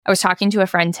I was talking to a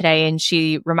friend today and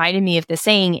she reminded me of the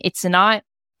saying, it's not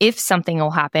if something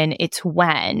will happen, it's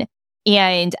when.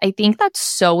 And I think that's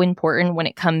so important when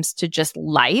it comes to just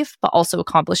life, but also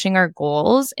accomplishing our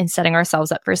goals and setting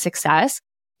ourselves up for success.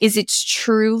 Is it's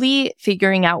truly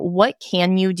figuring out what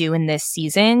can you do in this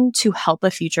season to help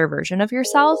a future version of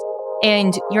yourself.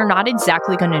 And you're not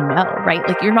exactly going to know, right?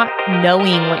 Like you're not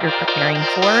knowing what you're preparing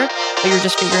for, but you're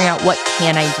just figuring out what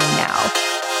can I do now.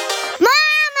 Mama!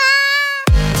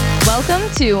 Welcome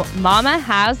to Mama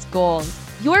Has Goals,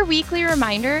 your weekly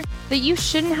reminder that you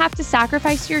shouldn't have to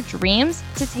sacrifice your dreams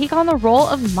to take on the role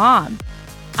of mom.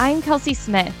 I'm Kelsey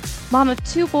Smith, mom of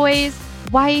 2 boys,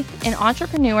 wife, and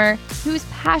entrepreneur who's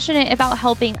passionate about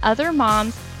helping other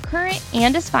moms, current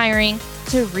and aspiring,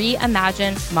 to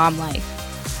reimagine mom life.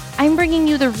 I'm bringing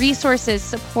you the resources,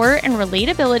 support, and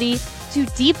relatability to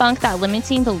debunk that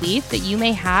limiting belief that you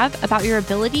may have about your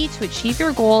ability to achieve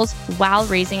your goals while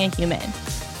raising a human.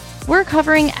 We're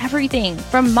covering everything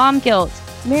from mom guilt,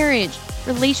 marriage,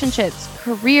 relationships,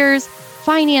 careers,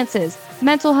 finances,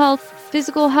 mental health,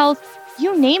 physical health,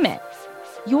 you name it.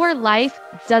 Your life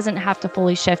doesn't have to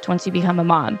fully shift once you become a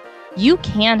mom. You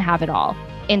can have it all,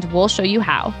 and we'll show you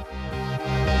how.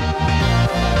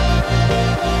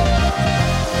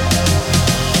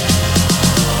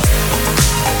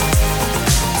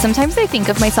 Sometimes I think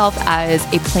of myself as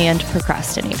a planned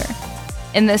procrastinator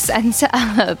in the sense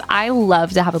of I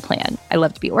love to have a plan. I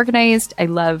love to be organized. I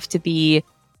love to be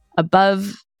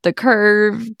above the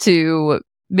curve, to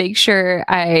make sure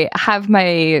I have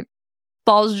my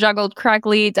balls juggled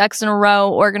correctly, ducks in a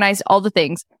row, organized, all the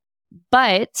things.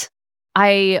 But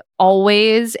I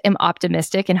always am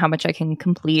optimistic in how much I can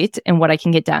complete and what I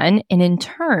can get done. And in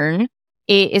turn,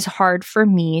 it is hard for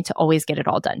me to always get it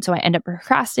all done. So I end up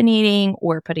procrastinating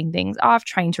or putting things off,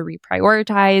 trying to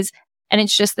reprioritize. And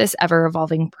it's just this ever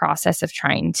evolving process of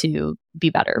trying to be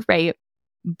better, right?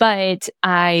 But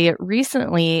I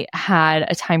recently had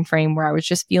a time frame where I was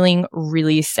just feeling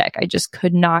really sick. I just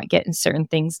could not get certain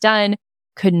things done,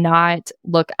 could not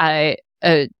look at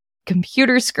a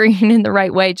computer screen in the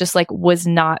right way, just like was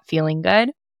not feeling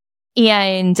good.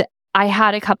 And I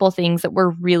had a couple things that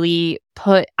were really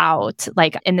put out,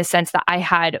 like in the sense that I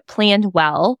had planned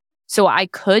well, so I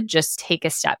could just take a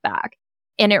step back.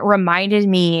 And it reminded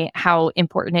me how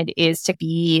important it is to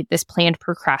be this planned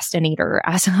procrastinator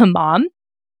as a mom,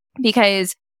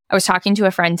 because I was talking to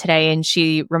a friend today and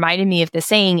she reminded me of the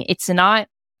saying, it's not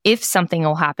if something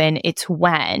will happen, it's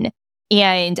when.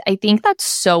 And I think that's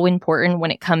so important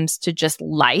when it comes to just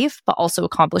life, but also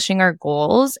accomplishing our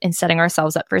goals and setting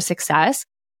ourselves up for success.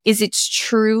 Is it's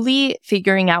truly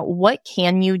figuring out what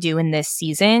can you do in this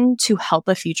season to help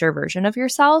a future version of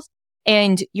yourself.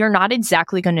 And you're not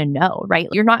exactly going to know, right?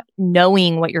 You're not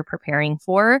knowing what you're preparing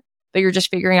for, but you're just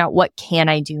figuring out what can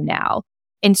I do now.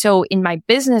 And so in my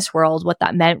business world, what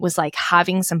that meant was like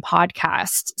having some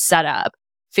podcasts set up,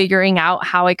 figuring out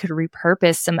how I could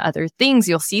repurpose some other things.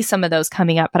 You'll see some of those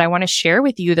coming up, but I want to share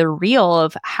with you the reel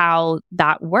of how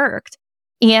that worked.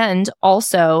 And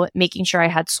also making sure I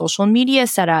had social media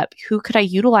set up. Who could I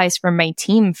utilize from my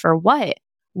team for what?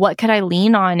 What could I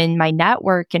lean on in my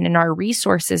network and in our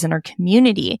resources and our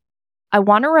community? I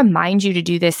want to remind you to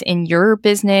do this in your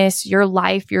business, your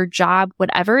life, your job,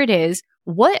 whatever it is.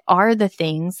 What are the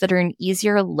things that are an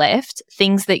easier lift,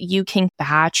 things that you can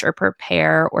batch or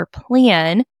prepare or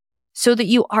plan so that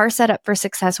you are set up for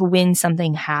success when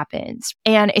something happens?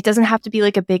 And it doesn't have to be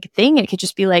like a big thing. It could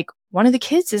just be like one of the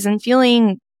kids isn't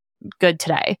feeling good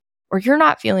today, or you're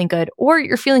not feeling good, or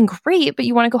you're feeling great, but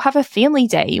you want to go have a family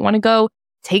day. You want to go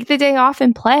take the day off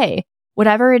and play,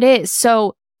 whatever it is.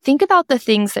 So think about the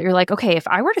things that you're like, okay, if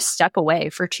I were to step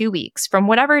away for 2 weeks from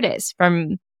whatever it is,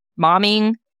 from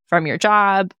momming, from your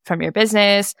job, from your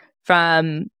business,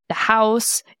 from the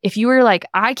house, if you were like,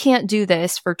 I can't do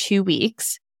this for 2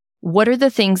 weeks, what are the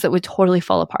things that would totally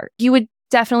fall apart? You would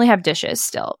definitely have dishes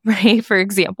still, right? For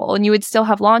example, and you would still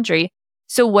have laundry.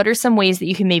 So what are some ways that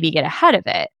you can maybe get ahead of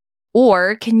it?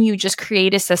 Or can you just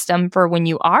create a system for when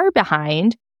you are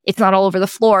behind, it's not all over the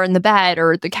floor in the bed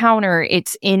or the counter,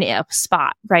 it's in a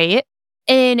spot, right?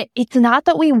 And it's not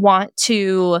that we want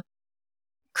to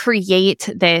create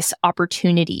this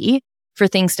opportunity for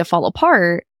things to fall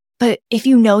apart, but if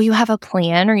you know you have a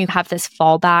plan or you have this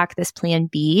fallback, this plan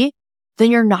B,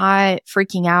 then you're not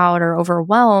freaking out or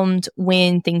overwhelmed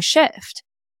when things shift.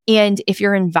 And if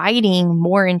you're inviting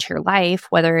more into your life,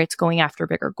 whether it's going after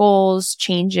bigger goals,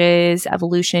 changes,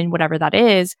 evolution, whatever that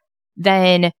is,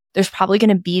 then there's probably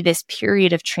going to be this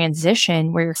period of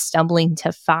transition where you're stumbling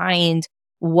to find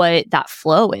what that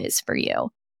flow is for you.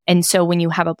 And so when you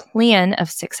have a plan of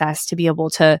success to be able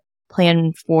to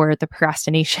plan for the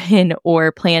procrastination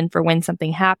or plan for when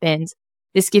something happens,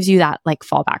 this gives you that like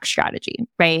fallback strategy,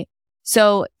 right?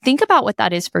 So think about what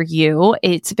that is for you.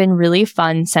 It's been really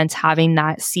fun since having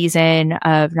that season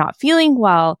of not feeling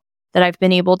well that I've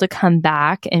been able to come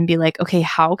back and be like, okay,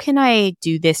 how can I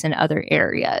do this in other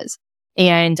areas?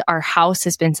 And our house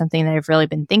has been something that I've really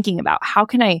been thinking about. How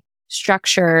can I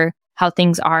structure how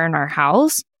things are in our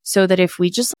house so that if we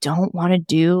just don't want to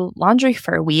do laundry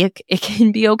for a week, it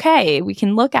can be okay. We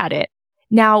can look at it.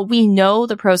 Now, we know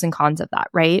the pros and cons of that,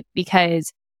 right?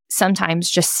 Because sometimes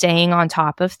just staying on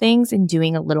top of things and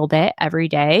doing a little bit every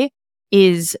day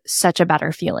is such a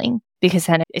better feeling because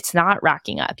then it's not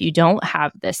racking up. You don't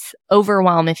have this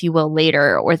overwhelm, if you will,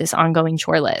 later or this ongoing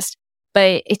chore list.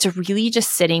 But it's really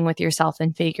just sitting with yourself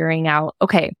and figuring out,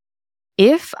 okay,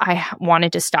 if I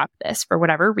wanted to stop this for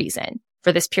whatever reason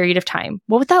for this period of time,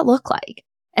 what would that look like?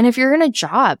 And if you're in a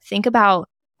job, think about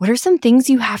what are some things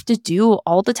you have to do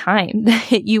all the time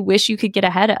that you wish you could get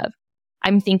ahead of?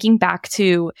 I'm thinking back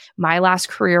to my last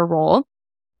career role,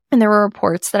 and there were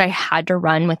reports that I had to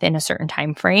run within a certain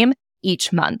time frame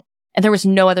each month. And there was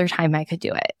no other time I could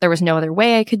do it. There was no other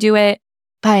way I could do it.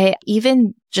 But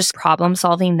even just problem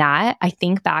solving that, I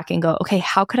think back and go, okay,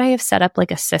 how could I have set up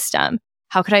like a system?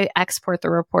 How could I export the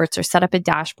reports or set up a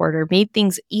dashboard or made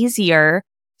things easier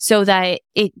so that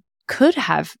it could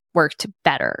have worked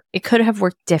better? It could have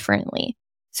worked differently.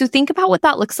 So think about what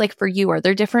that looks like for you. Are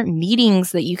there different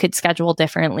meetings that you could schedule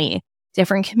differently?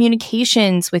 Different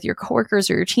communications with your coworkers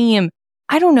or your team?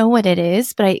 I don't know what it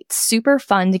is, but it's super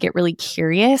fun to get really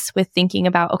curious with thinking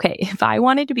about, okay, if I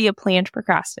wanted to be a planned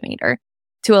procrastinator,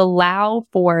 to allow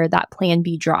for that plan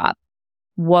B drop,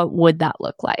 what would that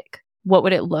look like? What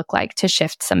would it look like to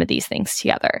shift some of these things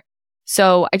together?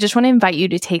 So I just want to invite you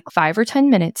to take 5 or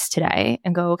 10 minutes today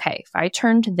and go, okay, if I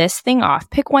turned this thing off,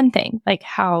 pick one thing like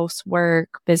house,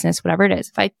 work, business, whatever it is.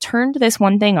 If I turned this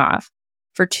one thing off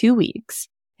for 2 weeks,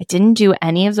 I didn't do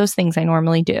any of those things I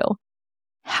normally do.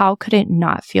 How could it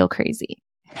not feel crazy?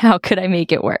 How could I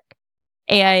make it work?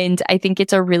 And I think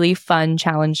it's a really fun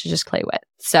challenge to just play with.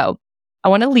 So I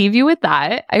want to leave you with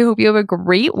that. I hope you have a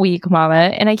great week, Mama.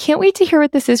 And I can't wait to hear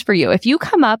what this is for you. If you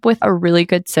come up with a really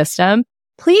good system,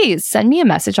 please send me a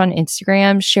message on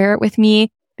Instagram, share it with me,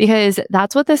 because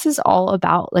that's what this is all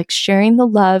about. Like sharing the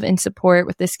love and support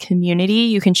with this community.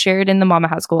 You can share it in the Mama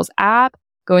Has Goals app,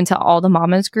 go into all the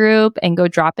mamas group and go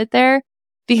drop it there.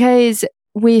 Because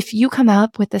if you come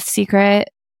up with a secret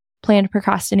planned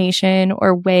procrastination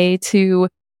or way to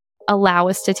allow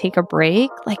us to take a break,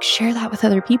 like share that with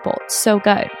other people. It's so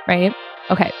good, right?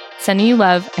 Okay, sending you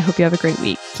love. I hope you have a great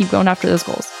week. Keep going after those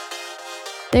goals.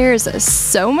 There's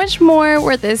so much more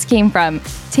where this came from.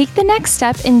 Take the next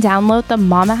step and download the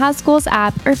Mama Has Goals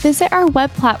app or visit our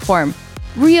web platform.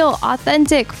 Real,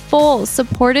 authentic, full,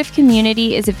 supportive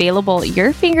community is available at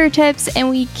your fingertips, and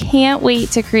we can't wait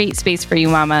to create space for you,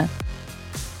 Mama.